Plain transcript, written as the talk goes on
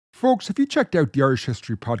Folks, have you checked out the Irish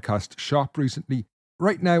History Podcast shop recently?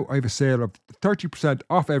 Right now, I have a sale of 30%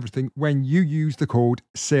 off everything when you use the code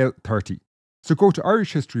SALE30. So go to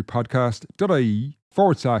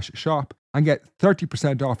irishhistorypodcast.ie/shop and get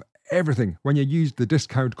 30% off everything when you use the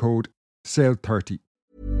discount code SALE30.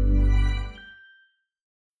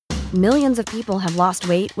 Millions of people have lost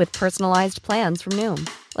weight with personalized plans from Noom.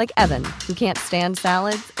 Like Evan, who can't stand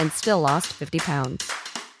salads and still lost 50 pounds.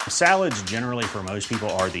 Salads generally for most people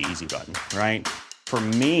are the easy button, right? For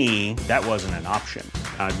me, that wasn't an option.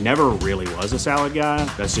 I never really was a salad guy.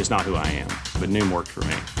 That's just not who I am. But Noom worked for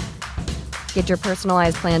me. Get your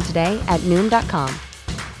personalized plan today at Noom.com.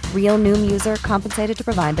 Real Noom user compensated to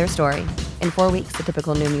provide their story. In 4 weeks, the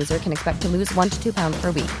typical Noom user can expect to lose 1 to 2 pounds per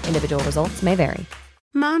week. Individual results may vary.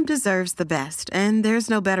 Mom deserves the best, and there's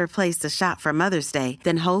no better place to shop for Mother's Day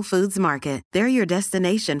than Whole Foods Market. They're your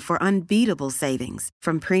destination for unbeatable savings,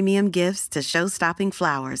 from premium gifts to show-stopping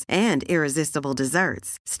flowers and irresistible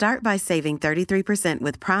desserts. Start by saving 33%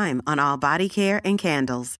 with Prime on all body care and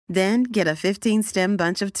candles. Then get a 15-stem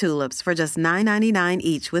bunch of tulips for just $9.99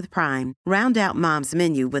 each with Prime. Round out Mom's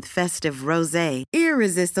menu with festive rosé,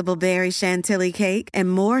 irresistible berry chantilly cake,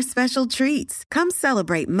 and more special treats. Come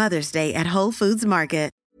celebrate Mother's Day at Whole Foods Market.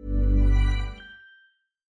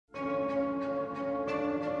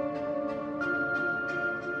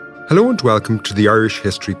 Hello and welcome to the Irish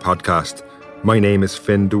History Podcast. My name is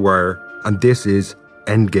Finn Dwyer and this is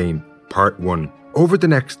Endgame, Part 1. Over the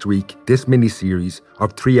next week, this mini-series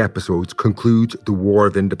of 3 episodes concludes the War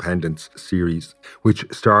of Independence series, which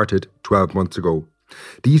started 12 months ago.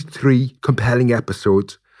 These 3 compelling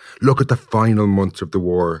episodes look at the final months of the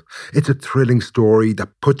war. It's a thrilling story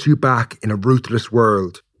that puts you back in a ruthless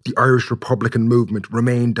world. The Irish Republican movement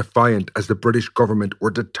remained defiant as the British government were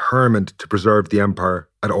determined to preserve the empire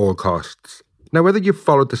at all costs. Now, whether you've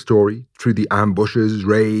followed the story through the ambushes,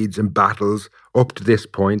 raids and battles up to this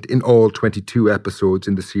point in all 22 episodes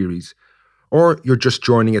in the series, or you're just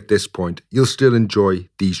joining at this point, you'll still enjoy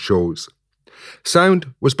these shows. Sound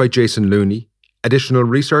was by Jason Looney. Additional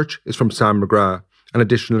research is from Sam McGrath, and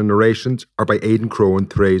additional narrations are by Aidan Crowe and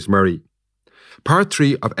Therese Murray. Part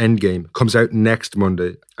 3 of Endgame comes out next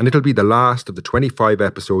Monday, and it'll be the last of the 25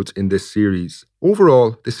 episodes in this series.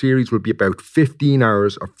 Overall, the series will be about 15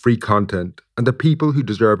 hours of free content, and the people who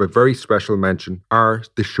deserve a very special mention are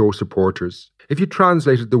the show supporters. If you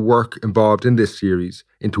translated the work involved in this series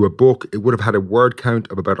into a book, it would have had a word count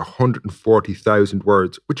of about 140,000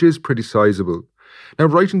 words, which is pretty sizable. Now,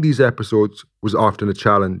 writing these episodes was often a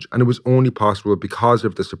challenge, and it was only possible because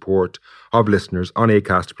of the support of listeners on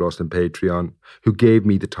Acast Plus and Patreon, who gave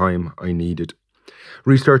me the time I needed.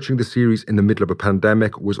 Researching the series in the middle of a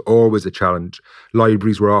pandemic was always a challenge.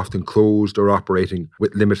 Libraries were often closed or operating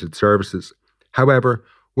with limited services. However,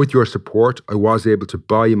 with your support, I was able to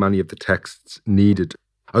buy many of the texts needed.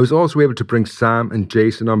 I was also able to bring Sam and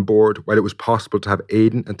Jason on board, while it was possible to have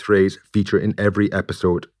Aidan and Therese feature in every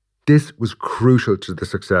episode. This was crucial to the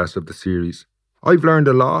success of the series. I've learned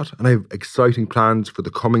a lot, and I have exciting plans for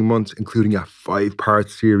the coming months, including a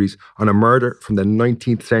 5-part series on a murder from the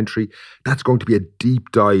 19th century. That's going to be a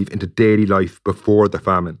deep dive into daily life before the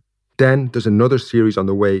famine. Then there's another series on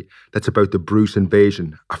the way that's about the Bruce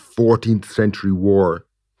invasion, a 14th century war.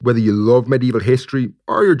 Whether you love medieval history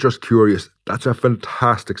or you're just curious, that's a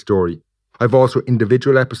fantastic story. I've also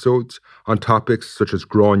individual episodes on topics such as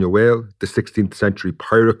Grania Whale, the 16th century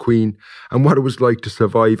pirate queen, and what it was like to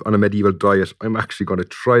survive on a medieval diet. I'm actually going to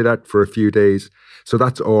try that for a few days, so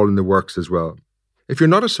that's all in the works as well. If you're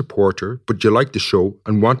not a supporter, but you like the show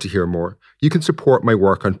and want to hear more, you can support my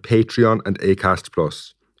work on Patreon and Acast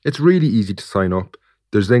Plus. It's really easy to sign up.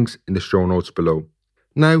 There's links in the show notes below.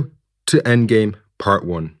 Now, to Endgame Part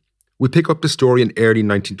 1. We pick up the story in early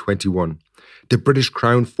 1921. The British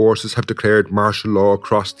Crown forces have declared martial law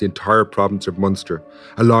across the entire province of Munster,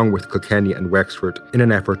 along with Kilkenny and Wexford, in an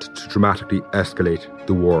effort to dramatically escalate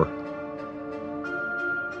the war.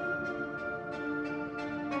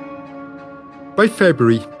 By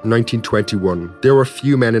February 1921, there were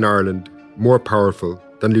few men in Ireland more powerful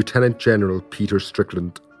than Lieutenant General Peter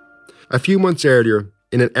Strickland. A few months earlier,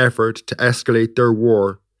 in an effort to escalate their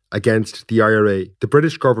war against the IRA, the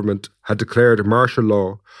British government had declared martial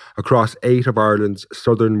law across 8 of Ireland's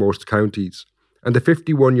southernmost counties, and the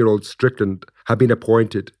 51-year-old Strickland had been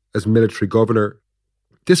appointed as military governor.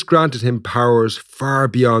 This granted him powers far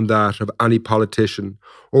beyond that of any politician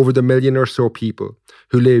over the million or so people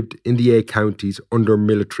who lived in the 8 counties under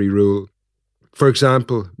military rule. For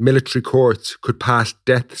example, military courts could pass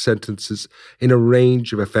death sentences in a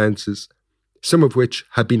range of offences, some of which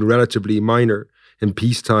had been relatively minor in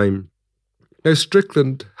peacetime. Now,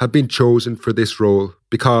 Strickland had been chosen for this role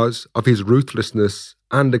because of his ruthlessness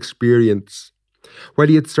and experience. While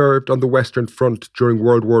he had served on the Western Front during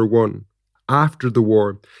World War I, after the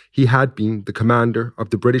war, he had been the commander of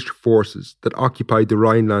the British forces that occupied the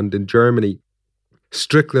Rhineland in Germany.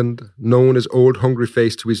 Strickland, known as Old Hungry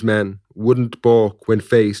Face to his men, wouldn't balk when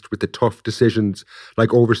faced with the tough decisions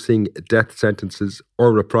like overseeing death sentences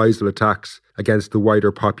or reprisal attacks against the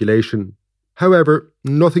wider population. However,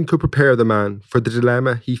 nothing could prepare the man for the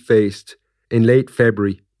dilemma he faced in late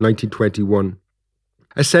February 1921.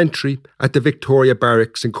 A sentry at the Victoria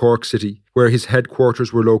Barracks in Cork City, where his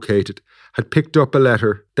headquarters were located, had picked up a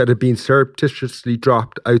letter that had been surreptitiously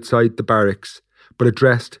dropped outside the barracks, but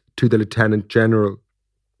addressed to the Lieutenant General.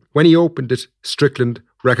 When he opened it, Strickland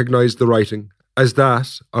recognised the writing as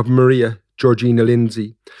that of Maria Georgina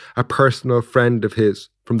Lindsay, a personal friend of his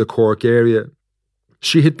from the Cork area.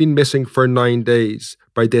 She had been missing for 9 days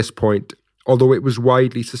by this point, although it was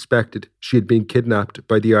widely suspected she had been kidnapped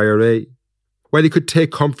by the IRA. While he could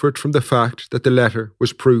take comfort from the fact that the letter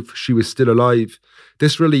was proof she was still alive,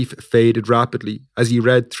 this relief faded rapidly as he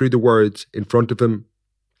read through the words in front of him.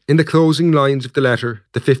 In the closing lines of the letter,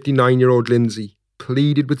 the 59-year-old Lindsay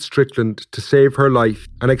pleaded with Strickland to save her life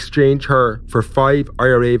and exchange her for 5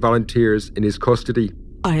 IRA volunteers in his custody.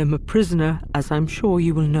 I am a prisoner, as I'm sure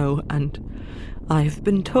you will know, and I have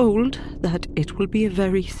been told that it will be a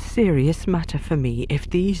very serious matter for me if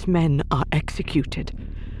these men are executed.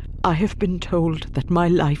 I have been told that my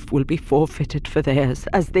life will be forfeited for theirs,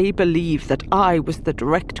 as they believe that I was the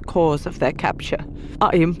direct cause of their capture.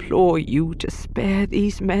 I implore you to spare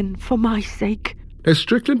these men for my sake. Now,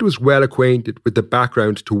 Strickland was well acquainted with the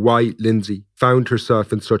background to why Lindsay found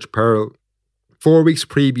herself in such peril. 4 weeks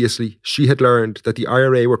previously, she had learned that the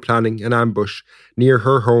IRA were planning an ambush near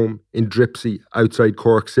her home in Dripsey outside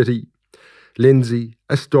Cork City. Lindsay,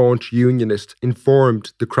 a staunch unionist,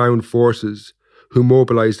 informed the Crown forces, who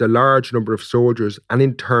mobilised a large number of soldiers and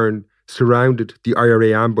in turn surrounded the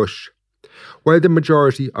IRA ambush. While the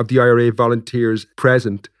majority of the IRA volunteers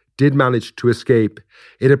present did manage to escape,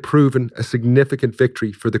 it had proven a significant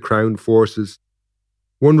victory for the Crown forces.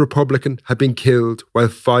 1 Republican had been killed while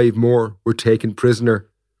 5 more were taken prisoner.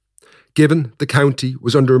 Given the county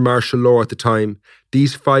was under martial law at the time,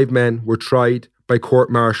 these 5 men were tried by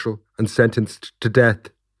court-martial and sentenced to death.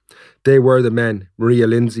 They were the men Maria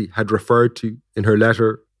Lindsay had referred to in her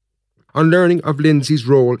letter. On learning of Lindsay's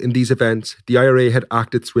role in these events, the IRA had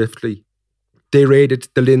acted swiftly. They raided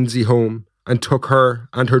the Lindsay home and took her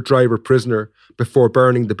and her driver prisoner before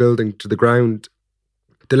burning the building to the ground.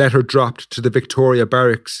 The letter dropped to the Victoria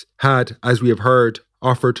Barracks had, as we have heard,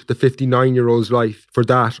 offered the 59-year-old's life for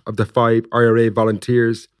that of the 5 IRA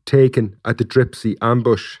volunteers taken at the Dripsey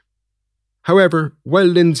ambush. However, while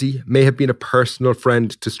Lindsay may have been a personal friend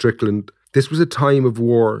to Strickland, this was a time of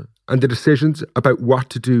war, and the decisions about what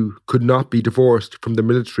to do could not be divorced from the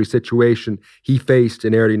military situation he faced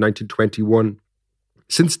in early 1921.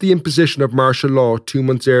 Since the imposition of martial law 2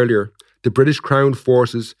 months earlier, the British Crown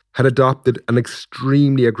forces had adopted an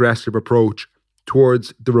extremely aggressive approach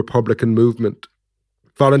towards the Republican movement.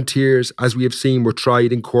 Volunteers, as we have seen, were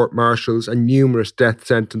tried in court-martials and numerous death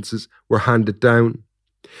sentences were handed down.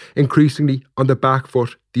 Increasingly on the back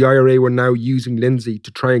foot, the IRA were now using Lindsay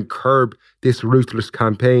to try and curb this ruthless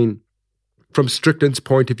campaign. From Strickland's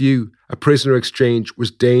point of view, a prisoner exchange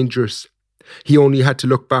was dangerous. He only had to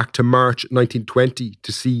look back to March 1920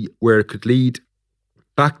 to see where it could lead.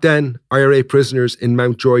 Back then, IRA prisoners in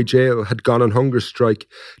Mountjoy Jail had gone on hunger strike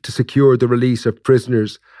to secure the release of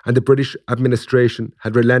prisoners, and the British administration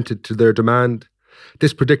had relented to their demand.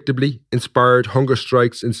 This predictably inspired hunger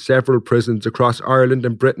strikes in several prisons across Ireland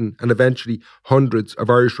and Britain, and eventually hundreds of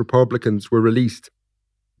Irish Republicans were released.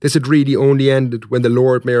 This had really only ended when the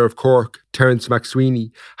Lord Mayor of Cork, Terence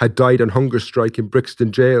MacSweeney, had died on hunger strike in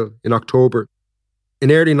Brixton Jail in October. In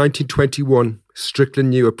early 1921, Strickland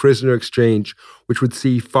knew a prisoner exchange which would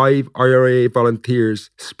see 5 IRA volunteers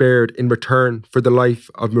spared in return for the life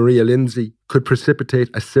of Maria Lindsay could precipitate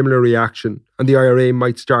a similar reaction, and the IRA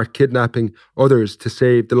might start kidnapping others to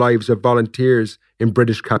save the lives of volunteers in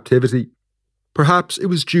British captivity. Perhaps it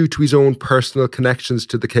was due to his own personal connections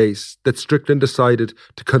to the case that Strickland decided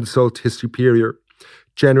to consult his superior,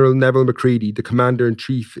 General Neville Macready, the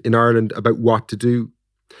Commander-in-Chief in Ireland, about what to do.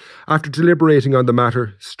 After deliberating on the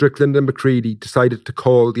matter, Strickland and Macready decided to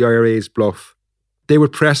call the IRA's bluff. They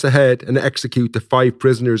would press ahead and execute the 5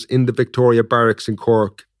 prisoners in the Victoria Barracks in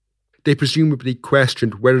Cork. They presumably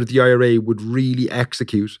questioned whether the IRA would really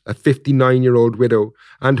execute a 59-year-old widow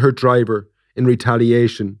and her driver in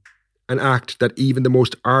retaliation, an act that even the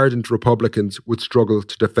most ardent Republicans would struggle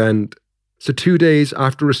to defend. So 2 days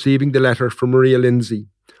after receiving the letter from Maria Lindsay,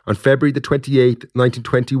 on February the 28th,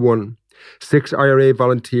 1921, 6 IRA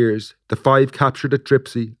volunteers, the 5 captured at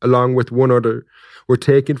Dripsey, along with one other, were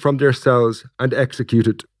taken from their cells and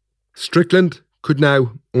executed. Strickland could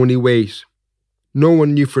now only wait. No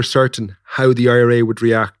one knew for certain how the IRA would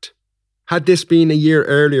react. Had this been a year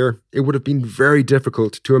earlier, it would have been very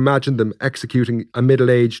difficult to imagine them executing a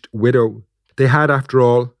middle-aged widow. They had, after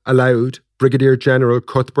all, allowed Brigadier General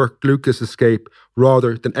Cuthbert Lucas escape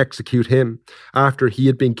rather than execute him after he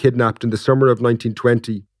had been kidnapped in the summer of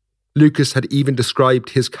 1920. Lucas had even described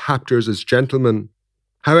his captors as gentlemen.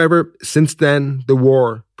 However, since then, the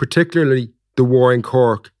war, particularly the war in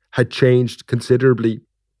Cork, had changed considerably.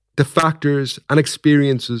 The factors and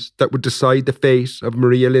experiences that would decide the fate of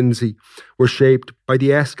Maria Lindsay were shaped by the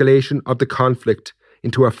escalation of the conflict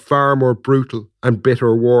into a far more brutal and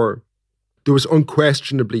bitter war. There was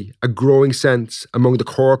unquestionably a growing sense among the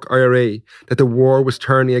Cork IRA that the war was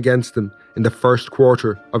turning against them in the first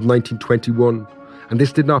quarter of 1921, and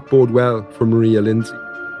this did not bode well for Maria Lindsay.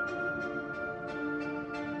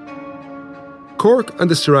 Cork and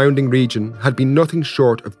the surrounding region had been nothing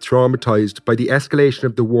short of traumatised by the escalation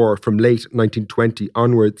of the war from late 1920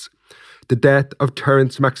 onwards. The death of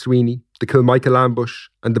Terence MacSweeney, the Kilmichael ambush,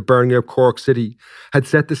 and the burning of Cork City had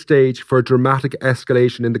set the stage for a dramatic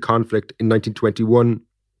escalation in the conflict in 1921.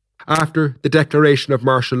 After the declaration of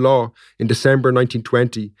martial law in December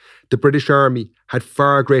 1920, the British Army had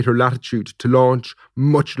far greater latitude to launch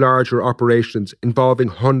much larger operations involving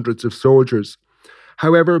hundreds of soldiers.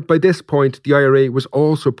 However, by this point, the IRA was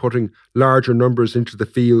also putting larger numbers into the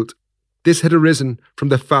field. This had arisen from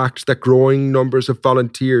the fact that growing numbers of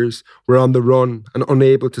volunteers were on the run and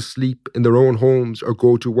unable to sleep in their own homes or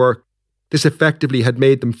go to work. This effectively had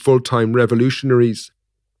made them full-time revolutionaries.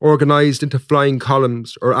 Organised into flying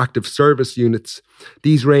columns or active service units,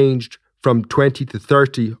 these ranged from 20 to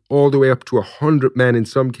 30 all the way up to 100 men in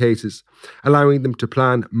some cases, allowing them to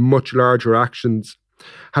plan much larger actions.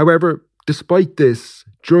 However, despite this,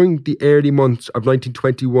 during the early months of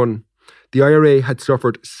 1921, the IRA had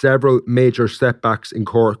suffered several major setbacks in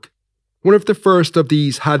Cork. One of the first of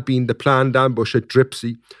these had been the planned ambush at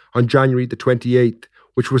Dripsey on January the 28th,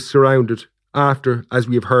 which was surrounded after, as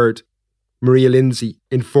we have heard, Maria Lindsay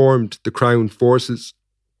informed the Crown forces.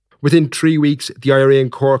 Within 3 weeks, the IRA in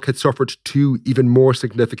Cork had suffered 2 even more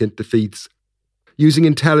significant defeats. Using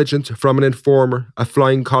intelligence from an informer, a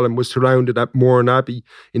flying column was surrounded at Mourne Abbey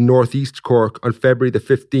in northeast Cork on February the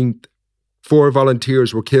 15th. 4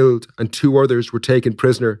 volunteers were killed and 2 others were taken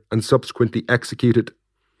prisoner and subsequently executed.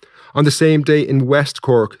 On the same day in West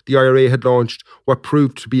Cork, the IRA had launched what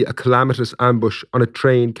proved to be a calamitous ambush on a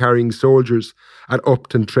train carrying soldiers at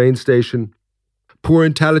Upton train station. Poor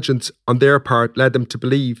intelligence on their part led them to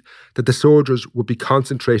believe that the soldiers would be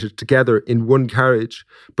concentrated together in one carriage,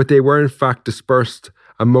 but they were in fact dispersed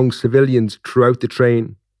among civilians throughout the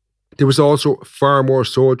train. There was also far more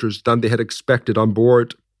soldiers than they had expected on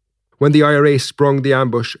board. When the IRA sprung the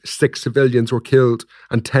ambush, 6 civilians were killed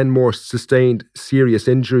and 10 more sustained serious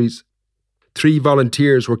injuries. 3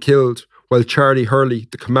 volunteers were killed, while Charlie Hurley,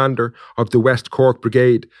 the commander of the West Cork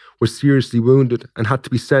Brigade, was seriously wounded and had to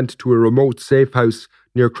be sent to a remote safe house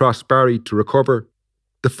near Crossbarry to recover.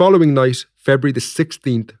 The following night, February the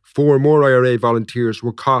 16th, 4 more IRA volunteers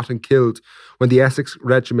were caught and killed when the Essex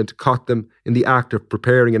Regiment caught them in the act of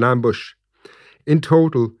preparing an ambush. In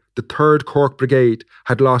total, the 3rd Cork Brigade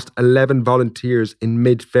had lost 11 volunteers in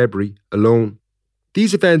mid-February alone.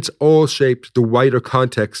 These events all shaped the wider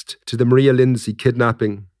context to the Maria Lindsay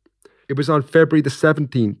kidnapping. It was on February the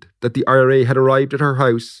 17th that the IRA had arrived at her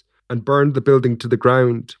house and burned the building to the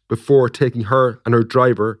ground before taking her and her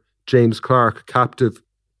driver, James Clark, captive.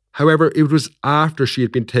 However, it was after she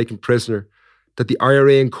had been taken prisoner that the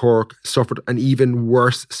IRA in Cork suffered an even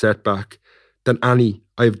worse setback than any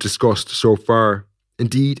I have discussed so far.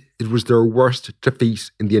 Indeed, it was their worst defeat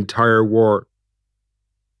in the entire war.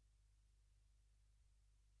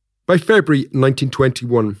 By February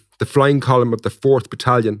 1921, the flying column of the 4th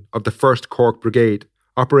Battalion of the 1st Cork Brigade,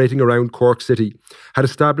 operating around Cork City, had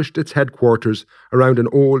established its headquarters around an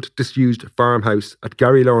old, disused farmhouse at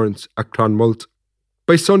Gary Lawrence at Clonmult.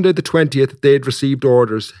 By Sunday the 20th, they had received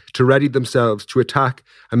orders to ready themselves to attack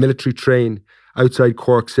a military train outside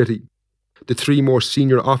Cork City. The 3 more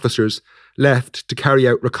senior officers left to carry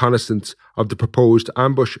out reconnaissance of the proposed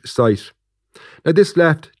ambush site. Now, this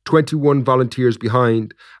left 21 volunteers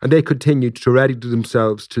behind, and they continued to ready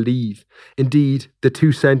themselves to leave. Indeed, the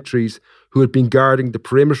 2 sentries who had been guarding the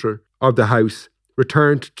perimeter of the house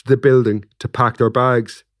returned to the building to pack their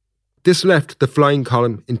bags. This left the flying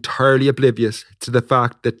column entirely oblivious to the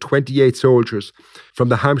fact that 28 soldiers from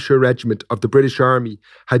the Hampshire Regiment of the British Army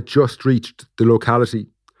had just reached the locality.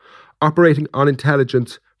 Operating on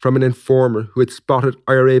intelligence from an informer who had spotted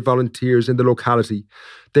IRA volunteers in the locality,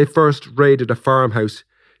 they first raided a farmhouse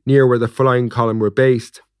near where the flying column were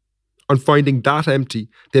based. On finding that empty,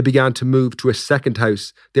 they began to move to a second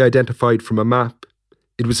house they identified from a map.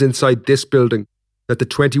 It was inside this building that the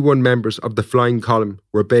 21 members of the flying column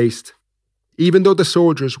were based. Even though the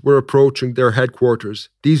soldiers were approaching their headquarters,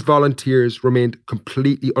 these volunteers remained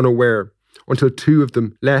completely unaware until 2 of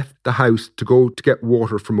them left the house to go to get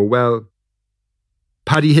water from a well.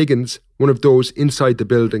 Paddy Higgins, one of those inside the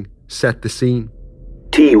building, set the scene.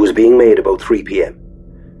 Tea was being made about 3 p.m.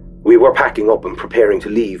 We were packing up and preparing to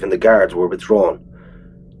leave and the guards were withdrawn.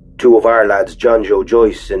 2 of our lads, John Joe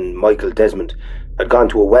Joyce and Michael Desmond, had gone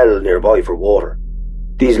to a well nearby for water.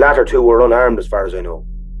 These latter 2 were unarmed as far as I know.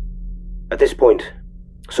 At this point,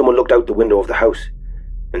 someone looked out the window of the house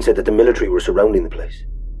and said that the military were surrounding the place.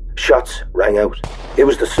 Shots rang out. It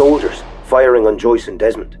was the soldiers firing on Joyce and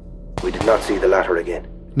Desmond. We did not see the latter again.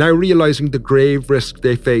 Now realising the grave risk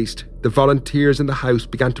they faced, the volunteers in the house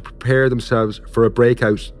began to prepare themselves for a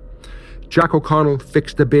breakout. Jack O'Connell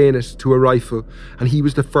fixed a bayonet to a rifle and he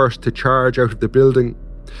was the first to charge out of the building.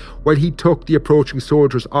 While he took the approaching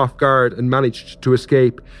soldiers off guard and managed to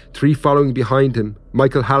escape, 3 following behind him,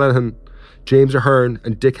 Michael Hallahan, James Ahern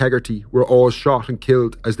and Dick Hegarty, were all shot and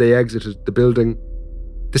killed as they exited the building.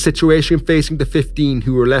 The situation facing the 15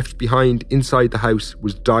 who were left behind inside the house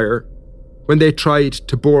was dire. When they tried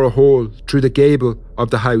to bore a hole through the gable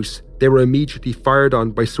of the house, they were immediately fired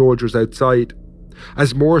on by soldiers outside.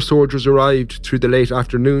 As more soldiers arrived through the late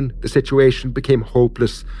afternoon, the situation became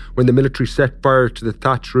hopeless when the military set fire to the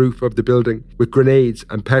thatch roof of the building with grenades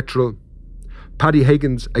and petrol. Paddy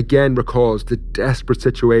Higgins again recalls the desperate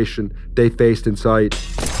situation they faced inside.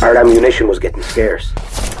 Our ammunition was getting scarce.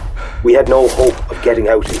 We had no hope of getting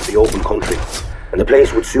out into the open country, and the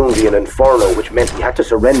place would soon be an inferno, which meant we had to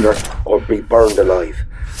surrender or be burned alive.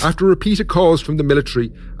 After repeated calls from the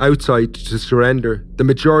military outside to surrender, the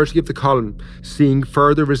majority of the column, seeing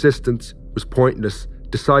further resistance was pointless,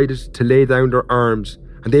 decided to lay down their arms,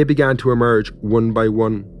 and they began to emerge one by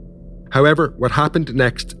one. However, what happened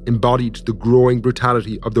next embodied the growing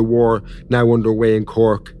brutality of the war now underway in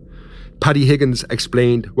Cork. Paddy Higgins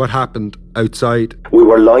explained what happened outside. We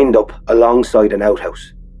were lined up alongside an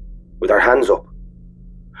outhouse, with our hands up.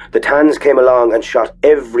 The Tans came along and shot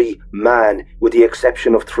every man with the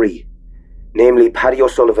exception of 3, namely Paddy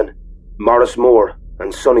O'Sullivan, Maurice Moore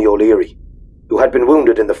and Sonny O'Leary, who had been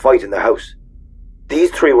wounded in the fight in the house.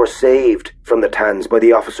 These 3 were saved from the Tans by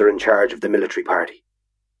the officer in charge of the military party.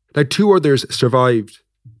 Now 2 others survived.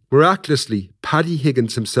 Miraculously, Paddy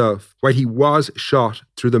Higgins himself, while he was shot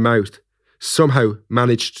through the mouth, somehow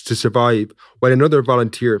managed to survive, while another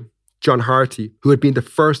volunteer, John Harty, who had been the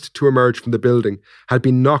first to emerge from the building, had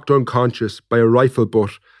been knocked unconscious by a rifle butt,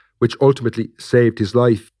 which ultimately saved his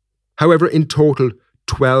life. However, in total,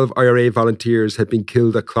 12 IRA volunteers had been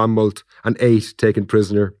killed at Clonmult and 8 taken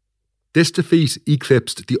prisoner. This defeat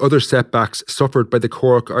eclipsed the other setbacks suffered by the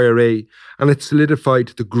Cork IRA, and it solidified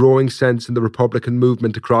the growing sense in the Republican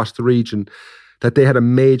movement across the region that they had a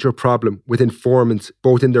major problem with informants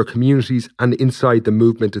both in their communities and inside the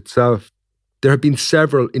movement itself. There have been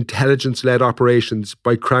several intelligence-led operations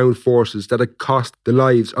by Crown forces that had cost the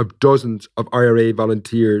lives of dozens of IRA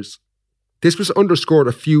volunteers. This was underscored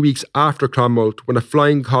a few weeks after Clonmult when a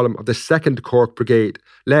flying column of the 2nd Cork Brigade,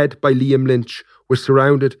 led by Liam Lynch, was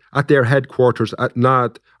surrounded at their headquarters at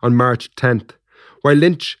Nadd on March 10th. While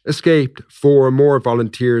Lynch escaped, 4 more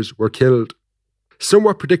volunteers were killed.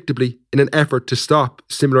 Somewhat predictably, in an effort to stop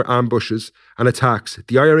similar ambushes and attacks,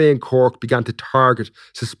 the IRA in Cork began to target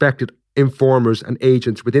suspected informers and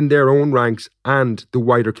agents within their own ranks and the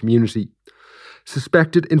wider community.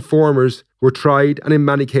 Suspected informers were tried and in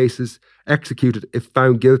many cases executed if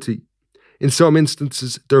found guilty. In some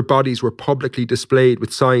instances, their bodies were publicly displayed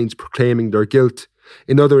with signs proclaiming their guilt.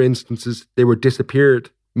 In other instances, they were disappeared,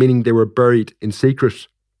 meaning they were buried in secret.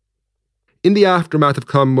 In the aftermath of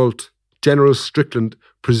Clonmult, General Strickland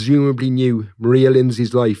presumably knew Maria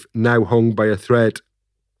Lindsay's life now hung by a thread.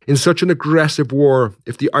 In such an aggressive war,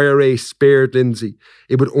 if the IRA spared Lindsay,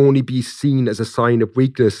 it would only be seen as a sign of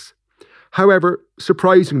weakness. However,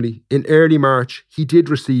 surprisingly, in early March, he did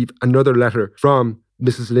receive another letter from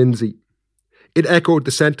Mrs. Lindsay. It echoed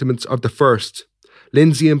the sentiments of the first.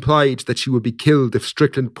 Lindsay implied that she would be killed if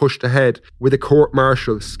Strickland pushed ahead with a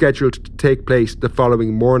court-martial scheduled to take place the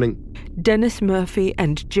following morning. Dennis Murphy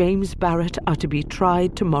and James Barrett are to be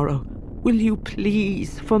tried tomorrow. Will you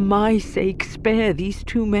please, for my sake, spare these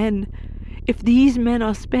 2 men? If these men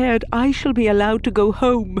are spared, I shall be allowed to go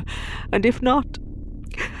home, and if not,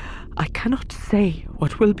 I cannot say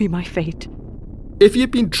what will be my fate. If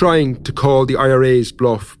you'd been trying to call the IRA's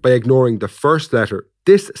bluff by ignoring the first letter,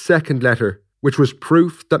 this second letter, which was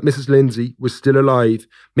proof that Mrs. Lindsay was still alive,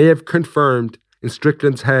 may have confirmed in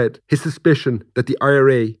Strickland's head his suspicion that the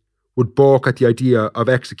IRA would balk at the idea of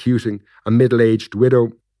executing a middle-aged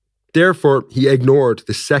widow. Therefore, he ignored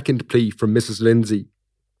the second plea from Mrs. Lindsay.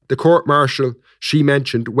 The court-martial she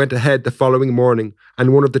mentioned went ahead the following morning,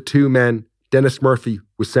 and one of the 2 men, Dennis Murphy,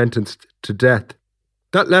 was sentenced to death.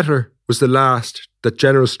 That letter was the last that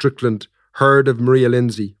General Strickland heard of Maria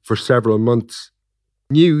Lindsay for several months.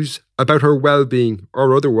 News about her well-being,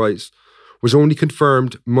 or otherwise, was only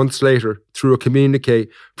confirmed months later through a communiqué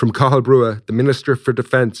from Cathal Brugha, the Minister for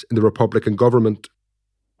Defence in the Republican government.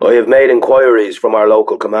 I have made inquiries from our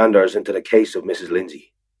local commanders into the case of Mrs.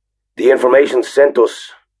 Lindsay. The information sent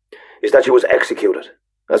us is that she was executed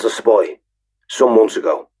as a spy some months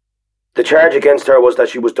ago. The charge against her was that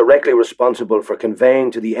she was directly responsible for conveying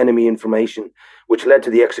to the enemy information which led to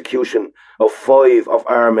the execution of 5 of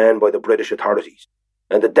our men by the British authorities,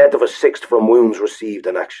 and the death of a 6th from wounds received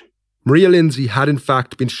in action. Maria Lindsay had in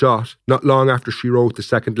fact been shot not long after she wrote the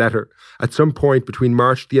second letter, at some point between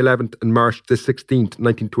March the 11th and March the 16th,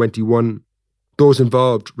 1921. Those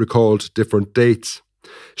involved recalled different dates.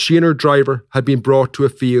 She and her driver had been brought to a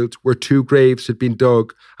field where 2 graves had been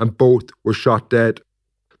dug and both were shot dead.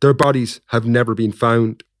 Their bodies have never been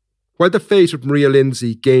found. While the fate of Maria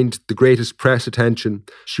Lindsay gained the greatest press attention,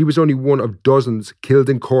 she was only one of dozens killed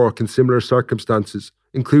in Cork in similar circumstances,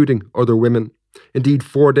 including other women. Indeed,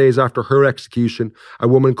 4 days after her execution, a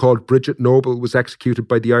woman called Bridget Noble was executed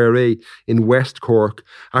by the IRA in West Cork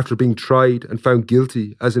after being tried and found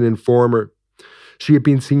guilty as an informer. She had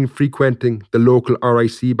been seen frequenting the local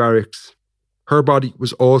RIC barracks. Her body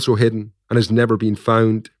was also hidden and has never been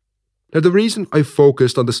found. Now, the reason I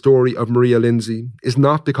focused on the story of Maria Lindsay is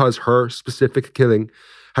not because her specific killing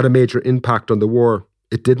had a major impact on the war.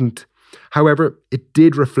 It didn't. However, it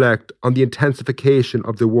did reflect on the intensification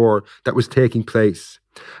of the war that was taking place.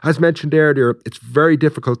 As mentioned earlier, it's very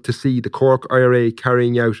difficult to see the Cork IRA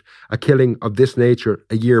carrying out a killing of this nature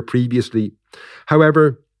a year previously.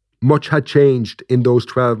 However, much had changed in those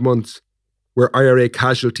 12 months, where IRA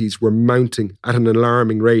casualties were mounting at an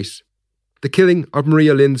alarming rate. The killing of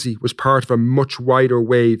Maria Lindsay was part of a much wider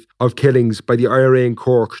wave of killings by the IRA in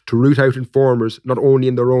Cork to root out informers not only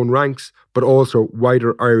in their own ranks, but also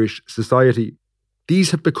wider Irish society. These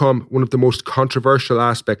have become one of the most controversial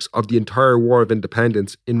aspects of the entire War of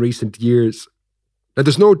Independence in recent years. Now,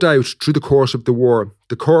 there's no doubt through the course of the war,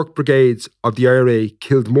 the Cork brigades of the IRA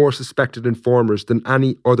killed more suspected informers than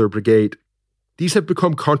any other brigade. These have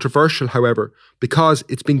become controversial, however, because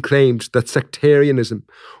it's been claimed that sectarianism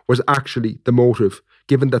was actually the motive,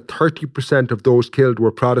 given that 30% of those killed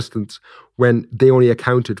were Protestants when they only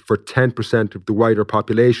accounted for 10% of the wider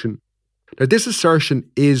population. Now, this assertion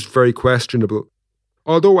is very questionable.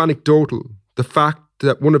 Although anecdotal, the fact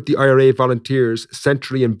that one of the IRA volunteers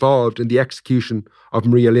centrally involved in the execution of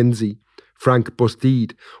Maria Lindsay, Frank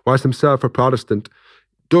Bustede, was himself a Protestant,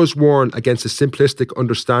 does warn against a simplistic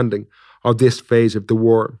understanding of this phase of the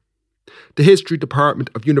war. The History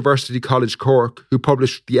Department of University College Cork, who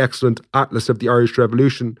published the excellent Atlas of the Irish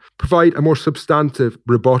Revolution, provide a more substantive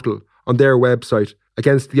rebuttal on their website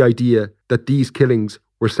against the idea that these killings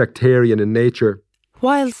were sectarian in nature.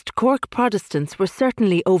 Whilst Cork Protestants were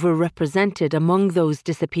certainly overrepresented among those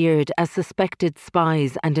disappeared as suspected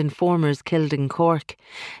spies and informers killed in Cork,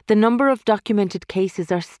 the number of documented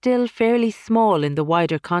cases are still fairly small in the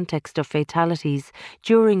wider context of fatalities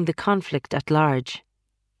during the conflict at large.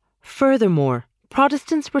 Furthermore,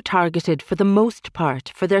 Protestants were targeted for the most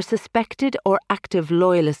part for their suspected or active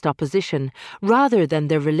loyalist opposition rather than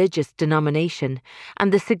their religious denomination,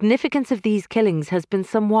 and the significance of these killings has been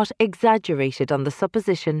somewhat exaggerated on the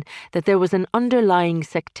supposition that there was an underlying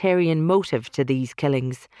sectarian motive to these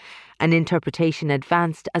killings, an interpretation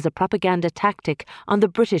advanced as a propaganda tactic on the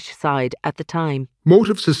British side at the time.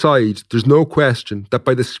 Motives aside, there's no question that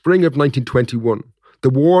by the spring of 1921, the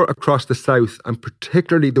war across the south, and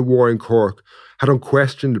particularly the war in Cork, had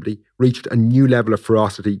unquestionably reached a new level of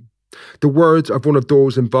ferocity. The words of one of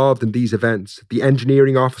those involved in these events, the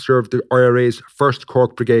engineering officer of the IRA's 1st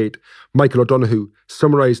Cork Brigade, Michael O'Donoghue,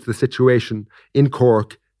 summarised the situation in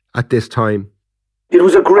Cork at this time. It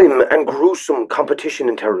was a grim and gruesome competition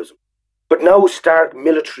in terrorism. But now stark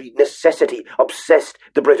military necessity obsessed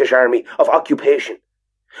the British Army of occupation,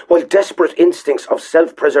 while desperate instincts of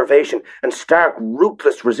self-preservation and stark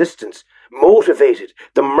ruthless resistance motivated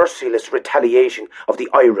the merciless retaliation of the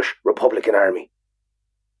Irish Republican Army.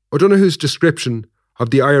 O'Donoghue's description of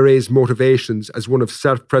the IRA's motivations as one of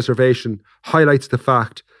self-preservation highlights the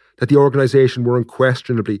fact that the organisation were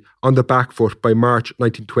unquestionably on the back foot by March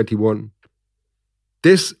 1921.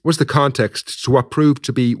 This was the context to what proved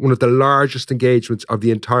to be one of the largest engagements of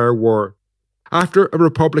the entire war. After a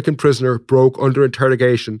Republican prisoner broke under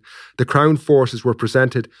interrogation, the Crown forces were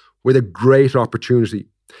presented with a great opportunity.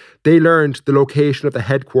 They learned the location of the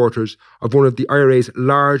headquarters of one of the IRA's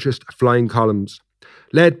largest flying columns.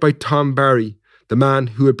 Led by Tom Barry, the man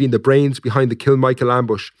who had been the brains behind the Kilmichael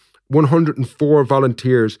ambush, 104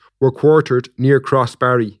 volunteers were quartered near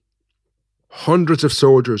Crossbarry. Hundreds of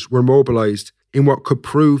soldiers were mobilised in what could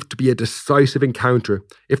prove to be a decisive encounter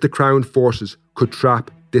if the Crown forces could trap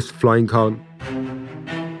this flying column.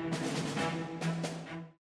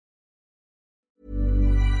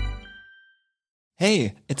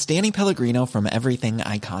 Hey, it's Danny Pellegrino from Everything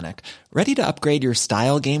Iconic. Ready to upgrade your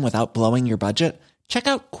style game without blowing your budget? Check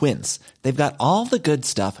out Quince. They've got all the good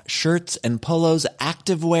stuff, shirts and polos,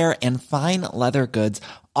 activewear, and fine leather goods,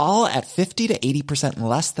 all at 50 to 80%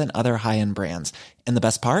 less than other high-end brands. And the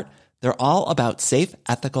best part? They're all about safe,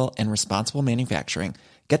 ethical, and responsible manufacturing.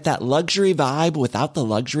 Get that luxury vibe without the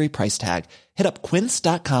luxury price tag. Hit up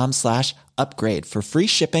quince.com/upgrade for free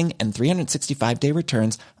shipping and 365-day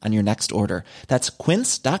returns on your next order. That's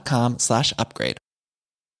quince.com/upgrade.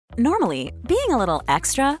 Normally, being a little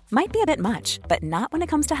extra might be a bit much, but not when it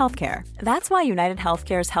comes to healthcare. That's why United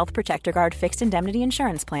Healthcare's Health Protector Guard fixed indemnity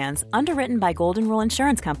insurance plans, underwritten by Golden Rule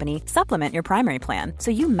Insurance Company, supplement your primary plan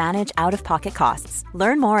so you manage out-of-pocket costs.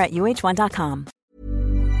 Learn more at uh1.com.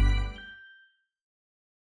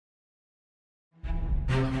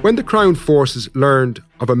 When the Crown forces learned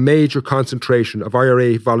of a major concentration of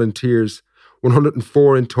IRA volunteers,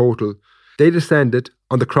 104 in total, they descended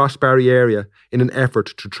on the Crossbarry area in an effort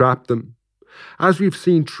to trap them. As we've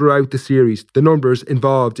seen throughout the series, the numbers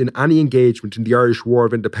involved in any engagement in the Irish War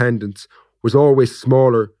of Independence was always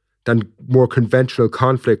smaller than more conventional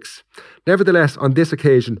conflicts. Nevertheless, on this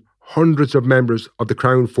occasion, hundreds of members of the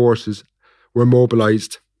Crown forces were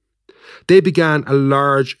mobilised. They began a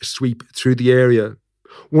large sweep through the area.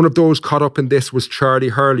 One of those caught up in this was Charlie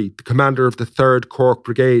Hurley, the commander of the 3rd Cork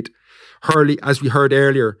Brigade. Hurley, as we heard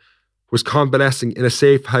earlier, was convalescing in a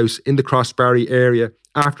safe house in the Crossbarry area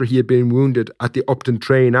after he had been wounded at the Upton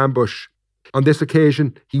train ambush. On this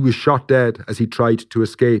occasion, he was shot dead as he tried to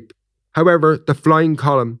escape. However, the flying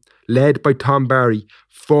column, led by Tom Barry,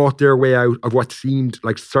 fought their way out of what seemed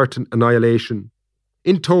like certain annihilation.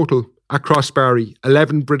 In total, at Crossbarry,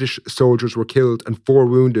 11 British soldiers were killed and 4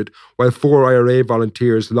 wounded, while 4 IRA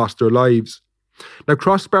volunteers lost their lives. Now,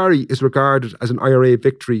 Crossbarry is regarded as an IRA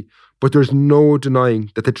victory, but there's no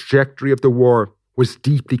denying that the trajectory of the war was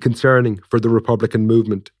deeply concerning for the Republican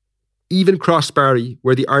movement. Even Crossbarry,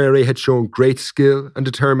 where the IRA had shown great skill and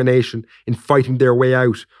determination in fighting their way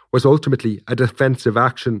out, was ultimately a defensive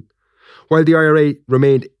action. While the IRA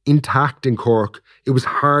remained intact in Cork, it was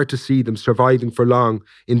hard to see them surviving for long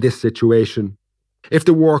in this situation. If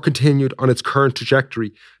the war continued on its current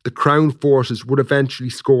trajectory, the Crown forces would eventually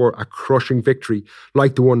score a crushing victory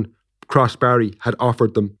like the one Crossbarry had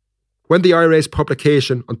offered them. When the IRA's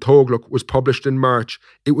publication on Tóglock was published in March,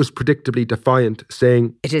 it was predictably defiant,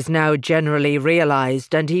 saying, "It is now generally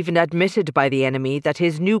realised and even admitted by the enemy that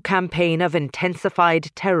his new campaign of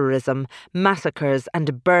intensified terrorism, massacres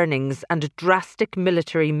and burnings and drastic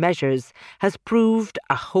military measures has proved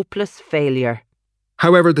a hopeless failure."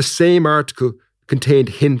 However, the same article contained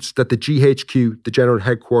hints that the GHQ, the general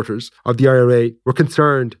headquarters of the IRA, were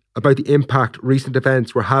concerned about the impact recent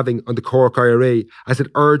events were having on the Cork IRA, as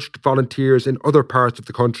it urged volunteers in other parts of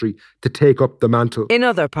the country to take up the mantle. In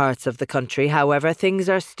other parts of the country, however, things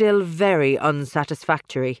are still very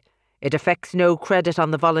unsatisfactory. It affects no credit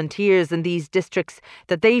on the volunteers in these districts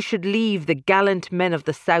that they should leave the gallant men of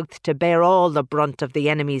the South to bear all the brunt of the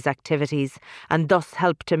enemy's activities, and thus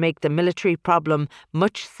help to make the military problem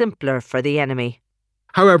much simpler for the enemy.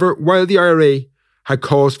 However, while the IRA had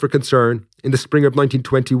cause for concern in the spring of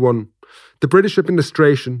 1921, the British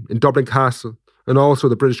administration in Dublin Castle and also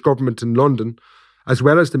the British government in London, as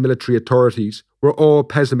well as the military authorities, were all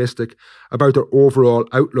pessimistic about their overall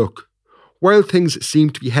outlook. While things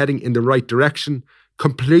seemed to be heading in the right direction,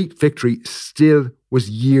 complete victory still was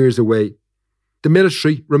years away. The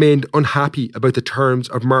military remained unhappy about the terms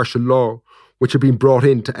of martial law, which had been brought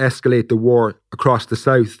in to escalate the war across the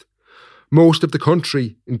south. Most of the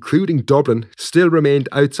country, including Dublin, still remained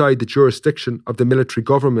outside the jurisdiction of the military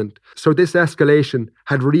government, so this escalation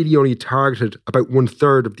had really only targeted about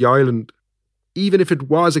 1/3 of the island. even if it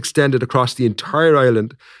was extended across the entire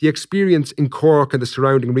island, the experience in Cork and the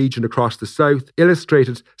surrounding region across the south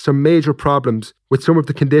illustrated some major problems with some of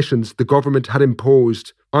the conditions the government had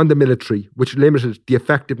imposed on the military, which limited the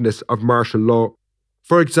effectiveness of martial law.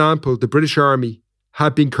 For example, the British Army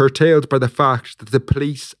had been curtailed by the fact that the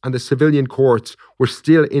police and the civilian courts were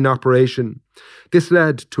still in operation. This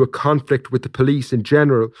led to a conflict with the police in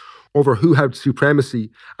general over who had supremacy,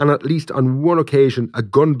 and at least on one occasion a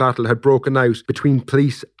gun battle had broken out between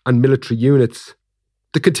police and military units.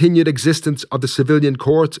 The continued existence of the civilian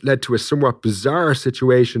courts led to a somewhat bizarre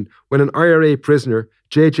situation when an IRA prisoner,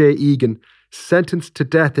 J.J. Egan, sentenced to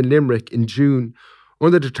death in Limerick in June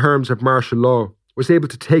under the terms of martial law, was able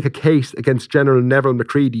to take a case against General Neville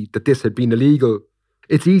Macready that this had been illegal.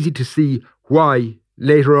 It's easy to see why,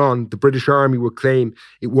 later on, the British Army would claim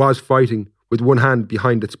it was fighting with one hand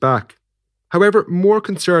behind its back. However, more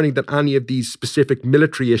concerning than any of these specific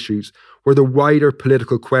military issues were the wider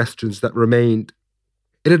political questions that remained.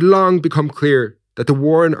 It had long become clear that the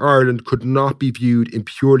war in Ireland could not be viewed in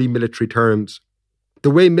purely military terms.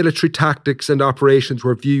 The way military tactics and operations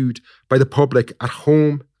were viewed by the public at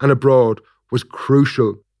home and abroad was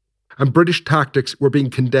crucial, and British tactics were being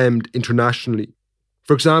condemned internationally.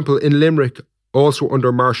 For example, in Limerick, also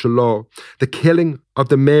under martial law, the killing of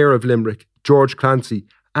the Mayor of Limerick, George Clancy,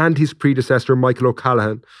 and his predecessor Michael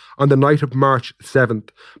O'Callaghan on the night of March 7th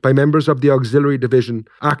by members of the Auxiliary Division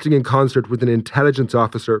acting in concert with an intelligence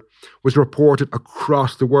officer was reported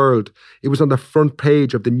across the world. It was on the front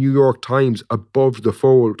page of the New York Times above the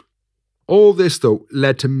fold. All this, though,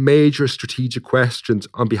 led to major strategic questions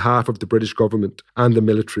on behalf of the British government and the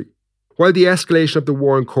military. While the escalation of the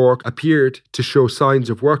war in Cork appeared to show signs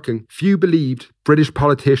of working, few believed British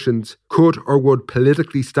politicians could or would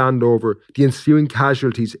politically stand over the ensuing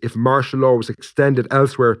casualties if martial law was extended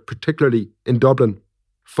elsewhere, particularly in Dublin.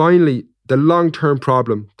 Finally, the long-term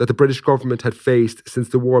problem that the British government had faced since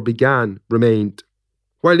the war began remained.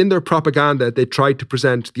 While in their propaganda they tried to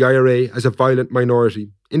present the IRA as a violent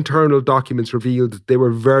minority, internal documents revealed they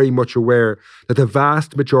were very much aware that the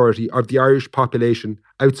vast majority of the Irish population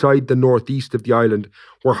outside the northeast of the island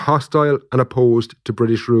were hostile and opposed to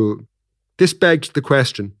British rule. This begged the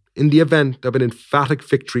question, in the event of an emphatic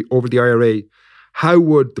victory over the IRA, how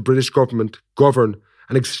would the British government govern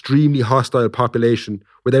an extremely hostile population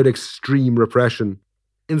without extreme repression?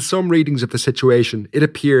 In some readings of the situation, it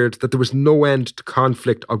appeared that there was no end to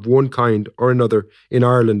conflict of one kind or another in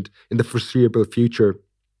Ireland in the foreseeable future.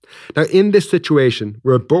 Now, in this situation,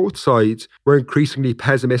 where both sides were increasingly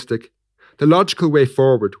pessimistic, the logical way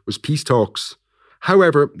forward was peace talks.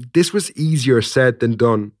 However, this was easier said than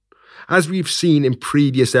done. As we've seen in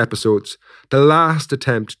previous episodes, the last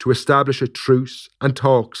attempt to establish a truce and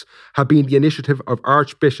talks had been the initiative of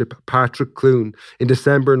Archbishop Patrick Clune in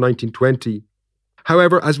December 1920.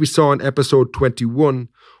 However, as we saw in episode 21,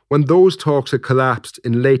 when those talks had collapsed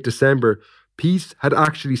in late December, peace had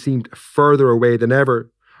actually seemed further away than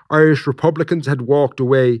ever. Irish Republicans had walked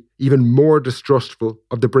away even more distrustful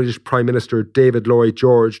of the British Prime Minister David Lloyd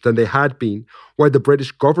George than they had been, while the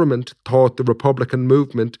British government thought the Republican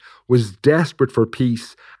movement was desperate for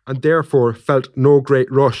peace and therefore felt no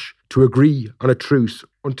great rush to agree on a truce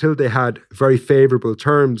until they had very favourable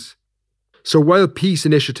terms. So while peace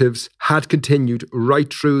initiatives had continued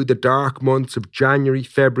right through the dark months of January,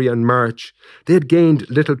 February and March, they had gained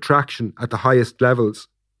little traction at the highest levels.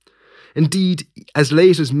 Indeed, as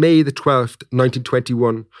late as May the 12th,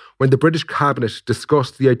 1921, when the British Cabinet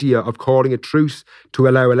discussed the idea of calling a truce to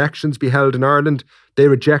allow elections be held in Ireland, they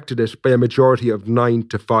rejected it by a majority of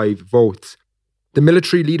 9-5 votes. The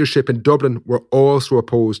military leadership in Dublin were also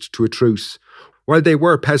opposed to a truce. While they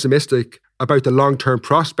were pessimistic about the long-term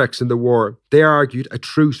prospects in the war, they argued a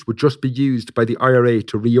truce would just be used by the IRA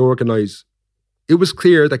to reorganise. It was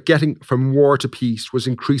clear that getting from war to peace was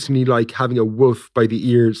increasingly like having a wolf by the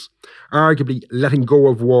ears. Arguably, letting go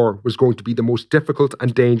of war was going to be the most difficult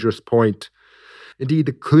and dangerous point. Indeed,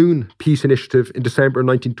 the Clune Peace Initiative in December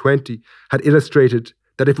 1920 had illustrated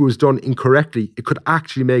that if it was done incorrectly, it could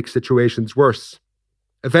actually make situations worse.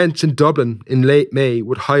 Events in Dublin in late May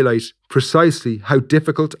would highlight precisely how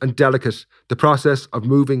difficult and delicate the process of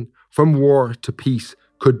moving from war to peace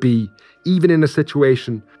could be, even in a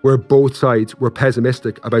situation where both sides were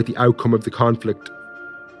pessimistic about the outcome of the conflict.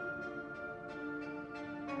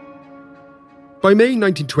 By May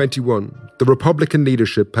 1921, the Republican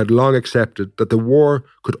leadership had long accepted that the war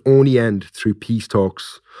could only end through peace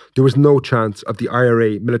talks. There was no chance of the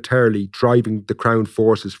IRA militarily driving the Crown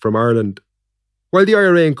forces from Ireland. While the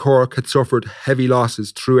IRA in Cork had suffered heavy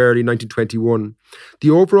losses through early 1921, the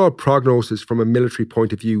overall prognosis from a military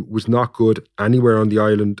point of view was not good anywhere on the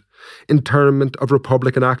island. Internment of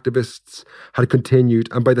Republican activists had continued,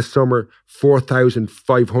 and by the summer,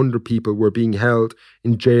 4,500 people were being held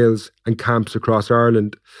in jails and camps across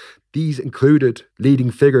Ireland. These included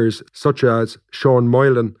leading figures such as Sean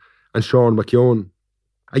Moylan and Sean McKeown.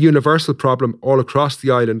 A universal problem all across the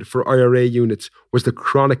island for IRA units was the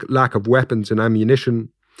chronic lack of weapons and ammunition.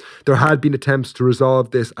 There had been attempts to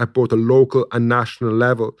resolve this at both a local and national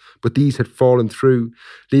level, but these had fallen through,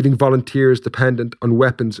 leaving volunteers dependent on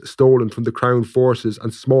weapons stolen from the Crown forces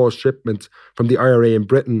and small shipments from the IRA in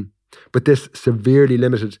Britain. But this severely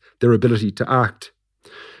limited their ability to act.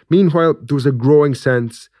 Meanwhile, there was a growing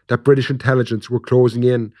sense that British intelligence were closing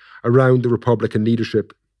in around the Republican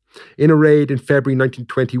leadership. In a raid in February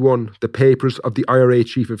 1921, the papers of the IRA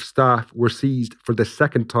Chief of Staff were seized for the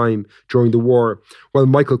second time during the war, while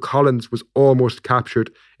Michael Collins was almost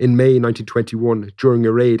captured in May 1921 during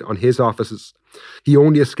a raid on his offices. He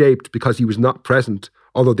only escaped because he was not present,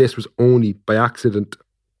 although this was only by accident.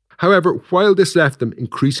 However, while this left them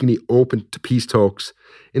increasingly open to peace talks,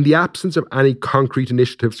 in the absence of any concrete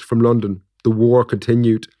initiatives from London, the war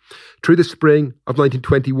continued. Through the spring of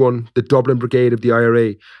 1921, the Dublin Brigade of the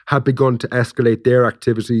IRA had begun to escalate their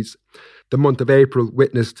activities. The month of April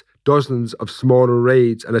witnessed dozens of smaller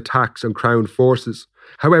raids and attacks on Crown forces.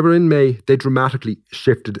 However, in May, they dramatically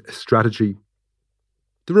shifted strategy.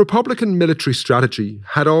 The Republican military strategy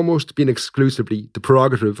had almost been exclusively the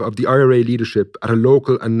prerogative of the IRA leadership at a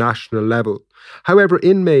local and national level. However,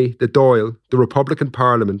 in May, the Dáil, the Republican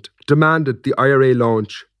Parliament, demanded the IRA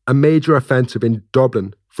launch a major offensive in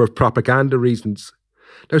Dublin for propaganda reasons.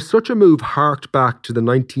 Now, such a move harked back to the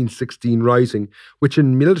 1916 Rising, which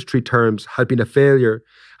in military terms had been a failure,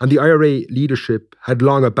 and the IRA leadership had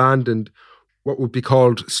long abandoned what would be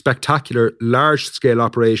called spectacular, large-scale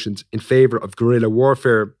operations in favour of guerrilla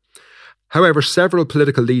warfare. However, several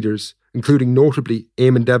political leaders, including notably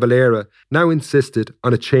Eamon de Valera, now insisted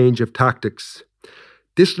on a change of tactics.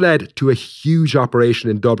 This led to a huge operation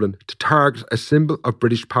in Dublin to target a symbol of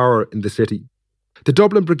British power in the city. The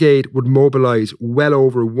Dublin Brigade would mobilise well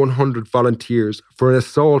over 100 volunteers for an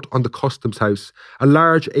assault on the Customs House, a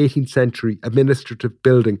large 18th century administrative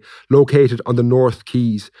building located on the North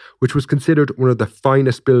Quays, which was considered one of the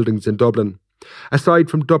finest buildings in Dublin. Aside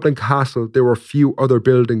from Dublin Castle, there were few other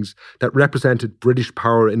buildings that represented British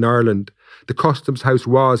power in Ireland. The Customs House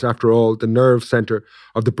was, after all, the nerve centre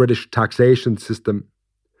of the British taxation system.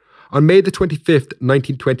 On May the 25th,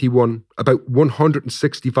 1921, about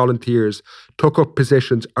 160 volunteers took up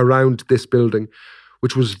positions around this building,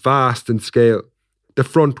 which was vast in scale. The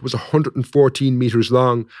front was 114 metres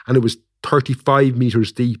long and it was 35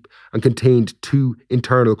 metres deep and contained 2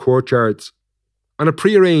 internal courtyards. On a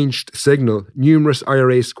prearranged signal, numerous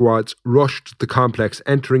IRA squads rushed the complex,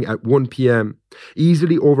 entering at 1 p.m,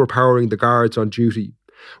 easily overpowering the guards on duty.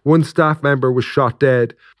 One staff member was shot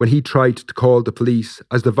dead when he tried to call the police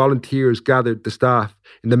as the volunteers gathered the staff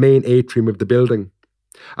in the main atrium of the building.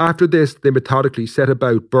 After this, they methodically set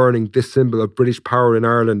about burning this symbol of British power in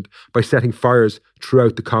Ireland by setting fires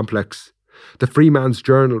throughout the complex. The Freeman's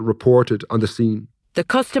Journal reported on the scene. The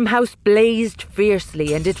Custom House blazed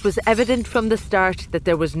fiercely, and it was evident from the start that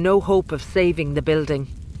there was no hope of saving the building.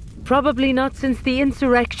 Probably not since the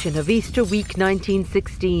insurrection of Easter week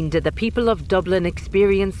 1916 did the people of Dublin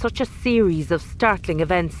experience such a series of startling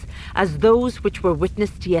events as those which were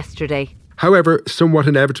witnessed yesterday. However, somewhat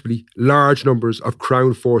inevitably, large numbers of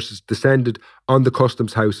Crown forces descended on the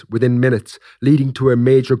Customs House within minutes, leading to a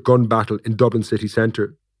major gun battle in Dublin city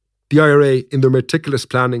centre. The IRA, in their meticulous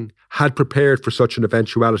planning, had prepared for such an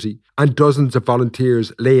eventuality, and dozens of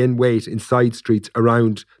volunteers lay in wait in side streets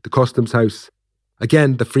around the Customs House.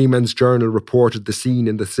 Again, the Freeman's Journal reported the scene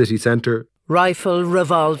in the city centre. Rifle,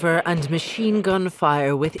 revolver and machine gun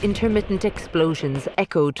fire with intermittent explosions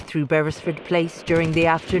echoed through Beresford Place during the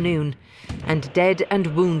afternoon, and dead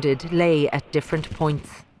and wounded lay at different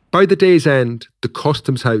points. By the day's end, the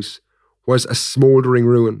Customs House was a smouldering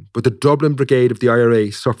ruin, but the Dublin Brigade of the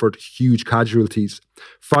IRA suffered huge casualties.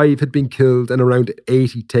 5 had been killed and around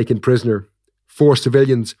 80 taken prisoner. 4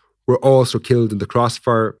 civilians were also killed in the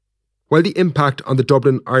crossfire. While the impact on the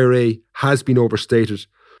Dublin IRA has been overstated,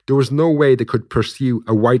 there was no way they could pursue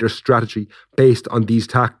a wider strategy based on these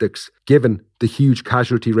tactics, given the huge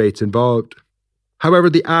casualty rates involved. However,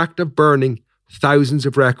 the act of burning thousands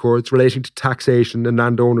of records relating to taxation and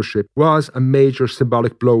land ownership was a major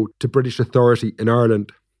symbolic blow to British authority in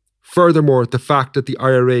Ireland. Furthermore, the fact that the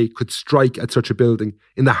IRA could strike at such a building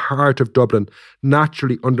in the heart of Dublin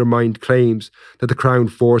naturally undermined claims that the Crown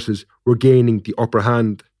forces were gaining the upper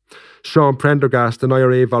hand. Sean Prendergast, an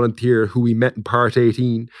IRA volunteer who we met in Part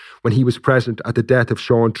 18 when he was present at the death of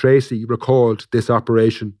Sean Tracy, recalled this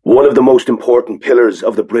operation. One of the most important pillars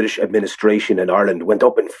of the British administration in Ireland went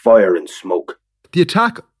up in fire and smoke. The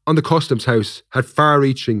attack on the Customs House had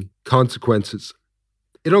far-reaching consequences.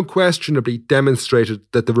 It unquestionably demonstrated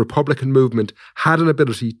that the Republican movement had an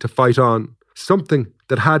ability to fight on, something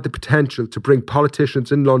that had the potential to bring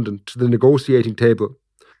politicians in London to the negotiating table,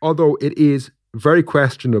 although it is very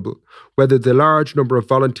questionable whether the large number of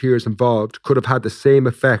volunteers involved could have had the same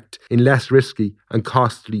effect in less risky and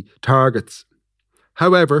costly targets.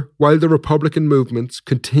 However, while the Republican movement's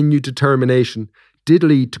continued determination did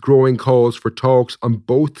lead to growing calls for talks on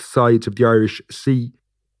both sides of the Irish Sea,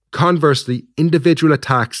 conversely, individual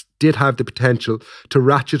attacks did have the potential to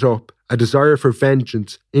ratchet up a desire for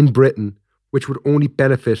vengeance in Britain, which would only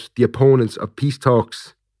benefit the opponents of peace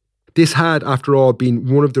talks. This had, after all,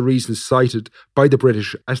 been one of the reasons cited by the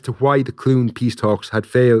British as to why the Clune peace talks had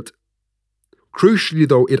failed. Crucially,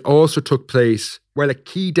 though, it also took place while a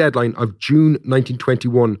key deadline of June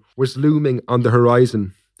 1921 was looming on the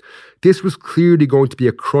horizon. This was clearly going to be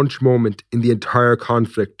a crunch moment in the entire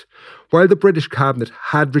conflict. While the British cabinet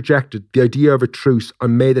had rejected the idea of a truce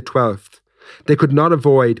on May the 12th, they could not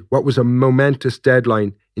avoid what was a momentous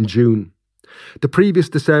deadline in June. The previous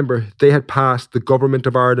December, they had passed the Government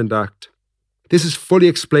of Ireland Act. This is fully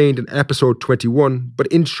explained in episode 21, but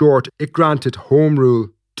in short, it granted home rule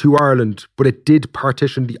to Ireland, but it did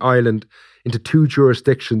partition the island into two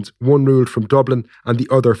jurisdictions, one ruled from Dublin and the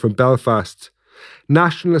other from Belfast.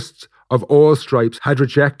 Nationalists of all stripes had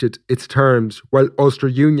rejected its terms, while Ulster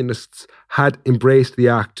Unionists had embraced the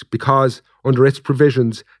Act because, under its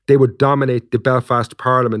provisions, they would dominate the Belfast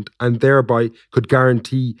Parliament and thereby could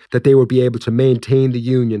guarantee that they would be able to maintain the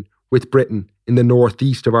union with Britain in the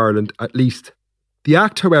northeast of Ireland at least. The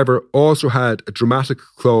Act, however, also had a dramatic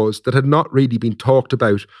clause that had not really been talked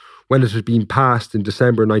about when it had been passed in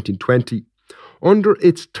December 1920. Under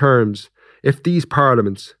its terms, if these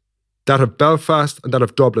parliaments, that of Belfast and that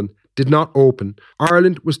of Dublin, did not open,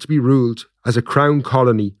 Ireland was to be ruled as a crown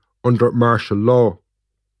colony under martial law.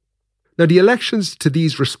 Now, the elections to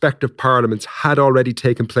these respective parliaments had already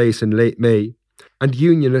taken place in late May, and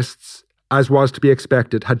Unionists, as was to be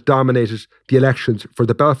expected, had dominated the elections for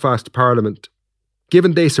the Belfast Parliament.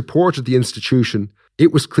 Given they supported the institution,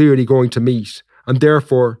 it was clearly going to meet, and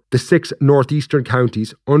therefore the 6 northeastern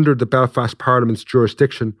counties under the Belfast Parliament's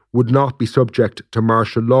jurisdiction would not be subject to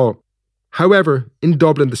martial law. However, in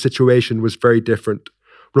Dublin the situation was very different.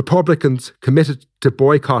 Republicans committed to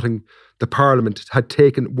boycotting the Parliament had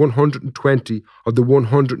taken 120 of the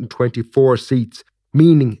 124 seats,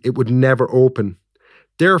 meaning it would never open.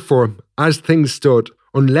 Therefore, as things stood,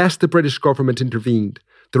 unless the British government intervened,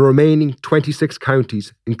 the remaining 26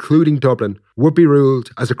 counties, including Dublin, would be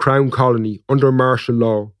ruled as a crown colony under martial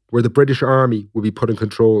law, where the British Army would be put in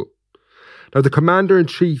control. Now, the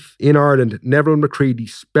Commander-in-Chief in Ireland, Neville Macready,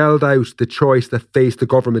 spelled out the choice that faced the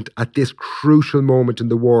government at this crucial moment in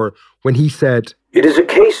the war when he said, "It is a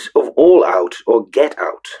case of all out or get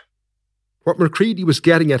out." What Macready was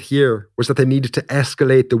getting at here was that they needed to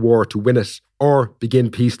escalate the war to win it or begin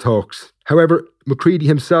peace talks. However, Macready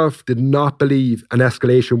himself did not believe an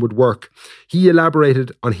escalation would work. He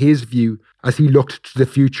elaborated on his view as he looked to the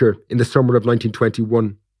future in the summer of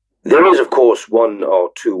 1921. There is, of course, one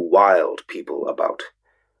or two wild people about,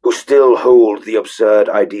 who still hold the absurd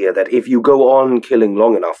idea that if you go on killing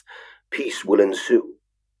long enough, peace will ensue.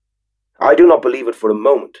 I do not believe it for a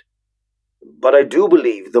moment, but I do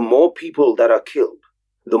believe the more people that are killed,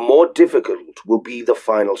 the more difficult will be the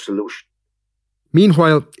final solution.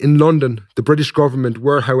 Meanwhile, in London, the British government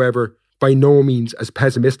were, however, by no means as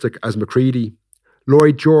pessimistic as Macready.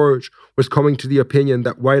 Lloyd George was coming to the opinion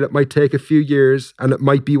that while it might take a few years and it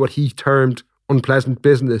might be what he termed unpleasant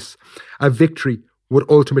business, a victory would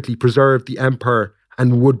ultimately preserve the empire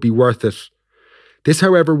and would be worth it. This,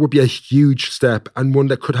 however, would be a huge step and one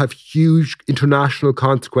that could have huge international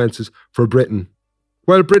consequences for Britain.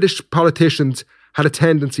 While British politicians had a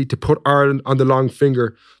tendency to put Ireland on the long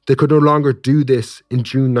finger, they could no longer do this in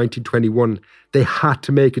June 1921. They had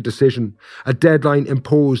to make a decision, a deadline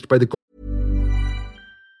imposed by the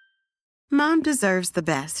Mom deserves the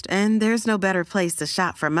best, and there's no better place to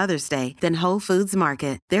shop for Mother's Day than Whole Foods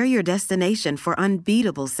Market. They're your destination for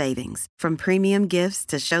unbeatable savings, from premium gifts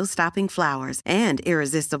to show-stopping flowers and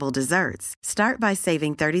irresistible desserts. Start by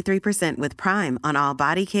saving 33% with Prime on all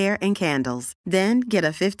body care and candles. Then get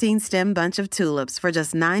a 15-stem bunch of tulips for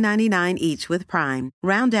just $9.99 each with Prime.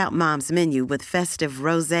 Round out Mom's menu with festive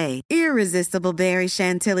rosé, irresistible berry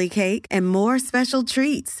chantilly cake, and more special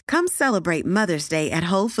treats. Come celebrate Mother's Day at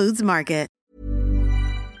Whole Foods Market.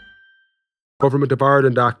 Government of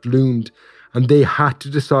Ireland Act loomed, and they had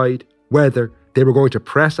to decide whether they were going to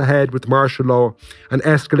press ahead with martial law and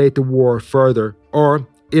escalate the war further, or,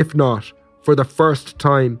 if not, for the first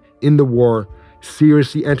time in the war,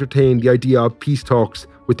 seriously entertain the idea of peace talks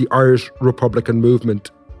with the Irish Republican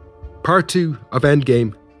movement. Part 2 of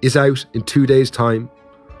Endgame is out in 2 days' time.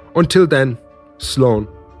 Until then, Slán.